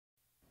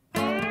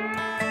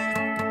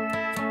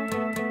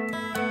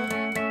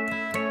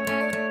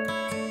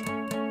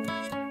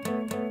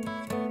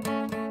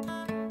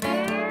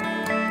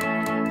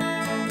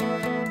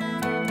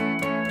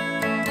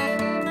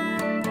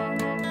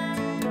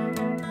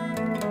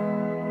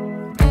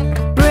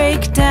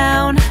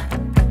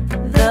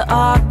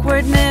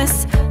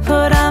awkwardness,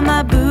 put on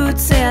my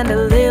boots and a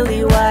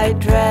lily white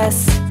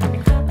dress.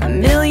 A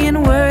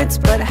million words,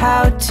 but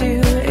how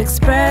to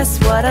express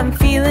what I'm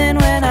feeling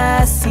when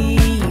I see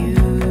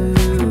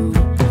you.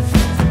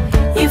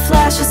 You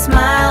flash a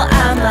smile,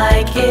 I'm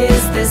like,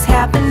 is this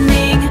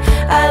happening?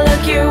 I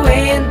look your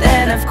way and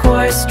then of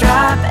course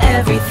drop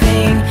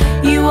everything.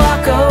 You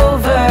walk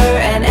over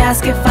and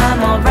ask if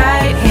I'm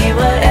alright. Hey,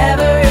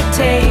 whatever it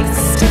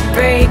takes to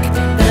break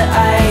the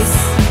ice.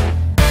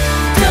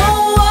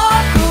 Don't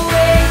walk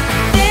away,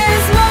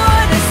 there's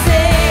more to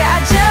say. I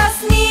just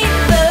need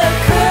the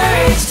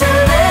courage to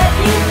let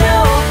you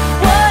know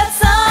what's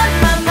on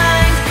my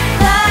mind.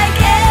 Like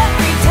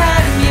every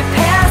time you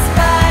pass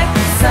by,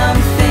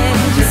 something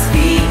just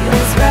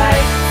feels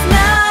right.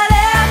 Not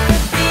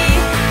apathy,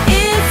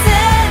 it's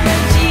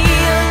energy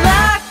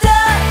locked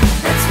up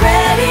that's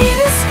ready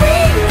to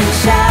scream and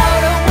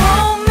shout. I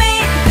won't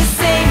make the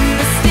same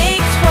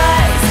mistake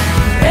twice.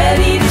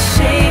 Ready to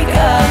shake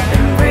up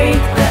and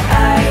break the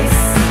ice.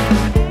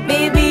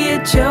 Maybe a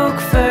joke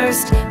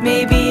first,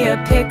 maybe a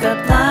pickup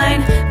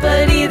line,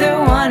 but either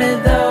one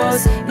of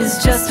those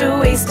is just a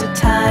waste of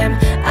time.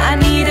 I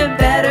need a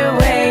better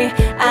way,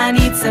 I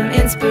need some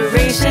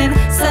inspiration,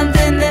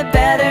 something that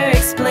better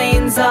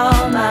explains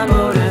all my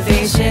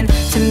motivation.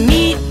 To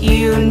meet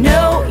you,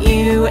 know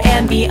you,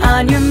 and be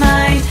on your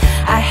mind.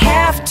 I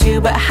have to,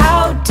 but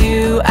how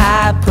do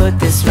I put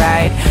this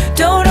right?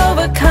 Don't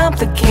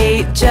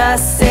overcomplicate,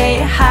 just say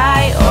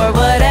hi, or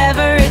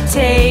whatever it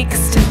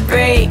takes to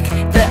break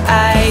the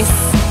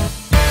ice.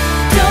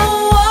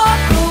 Don't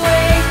walk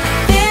away,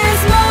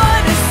 there's more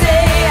to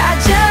say. I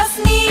just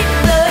need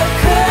the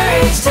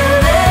courage to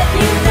let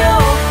you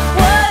know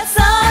what's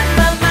on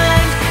my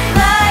mind.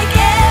 Like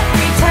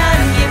every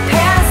time you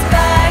pass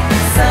by,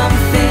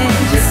 something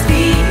just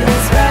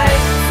feels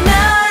right.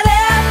 Not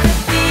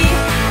apathy,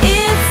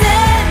 it's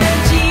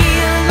energy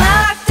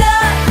locked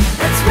up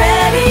that's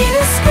ready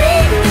to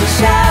scream and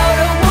shout.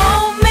 I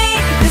won't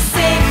make the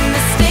same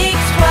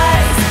mistake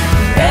twice.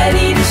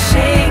 Ready to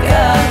shake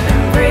up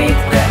and break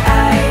the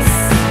ice.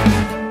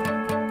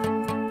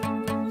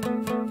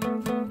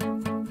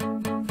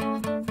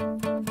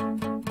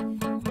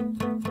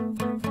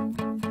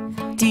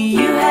 Do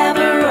you have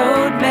a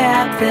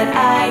roadmap that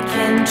I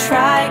can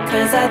try?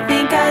 'Cause I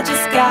think I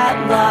just got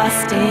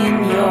lost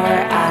in your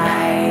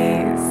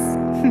eyes.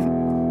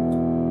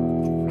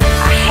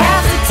 I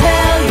have to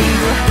tell you,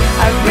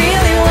 I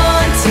really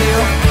want to.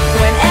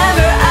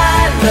 Whenever I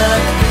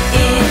look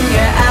in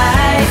your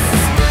eyes,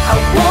 I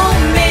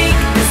won't make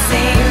the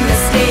same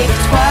mistake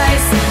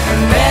twice.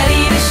 I'm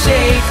ready to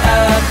shake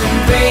up and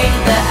break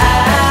the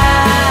ice.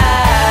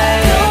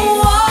 Don't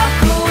walk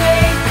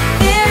away,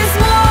 there's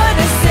more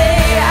to say.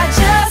 I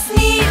just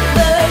need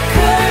the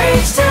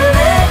courage to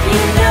let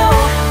you know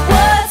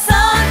what's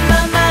on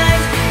my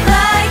mind.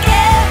 Like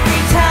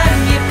every time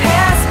you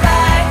pass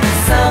by,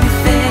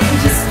 something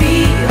just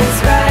feels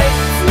right.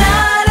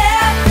 Not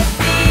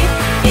apathy,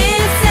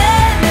 it's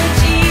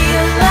energy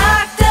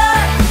locked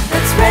up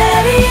that's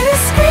ready to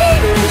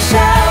scream and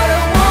shout.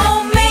 I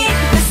won't make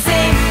the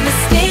same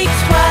mistake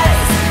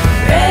twice.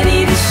 Ready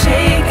to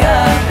shake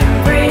up and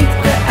break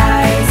the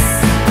ice.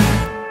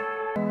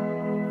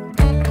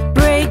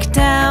 Break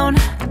down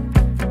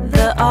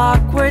the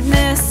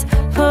awkwardness,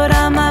 put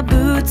on my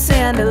boots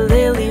and a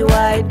lily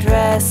white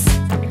dress.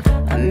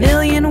 A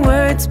million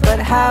words, but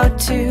how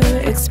to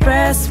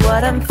express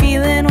what I'm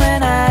feeling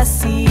when I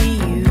see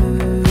you.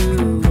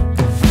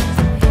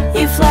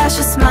 You flash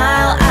a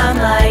smile, I'm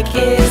like,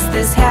 is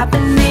this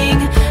happening?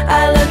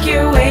 I look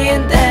your way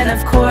and then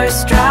of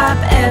course drop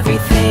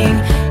everything.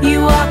 You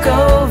walk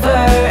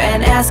over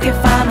and ask if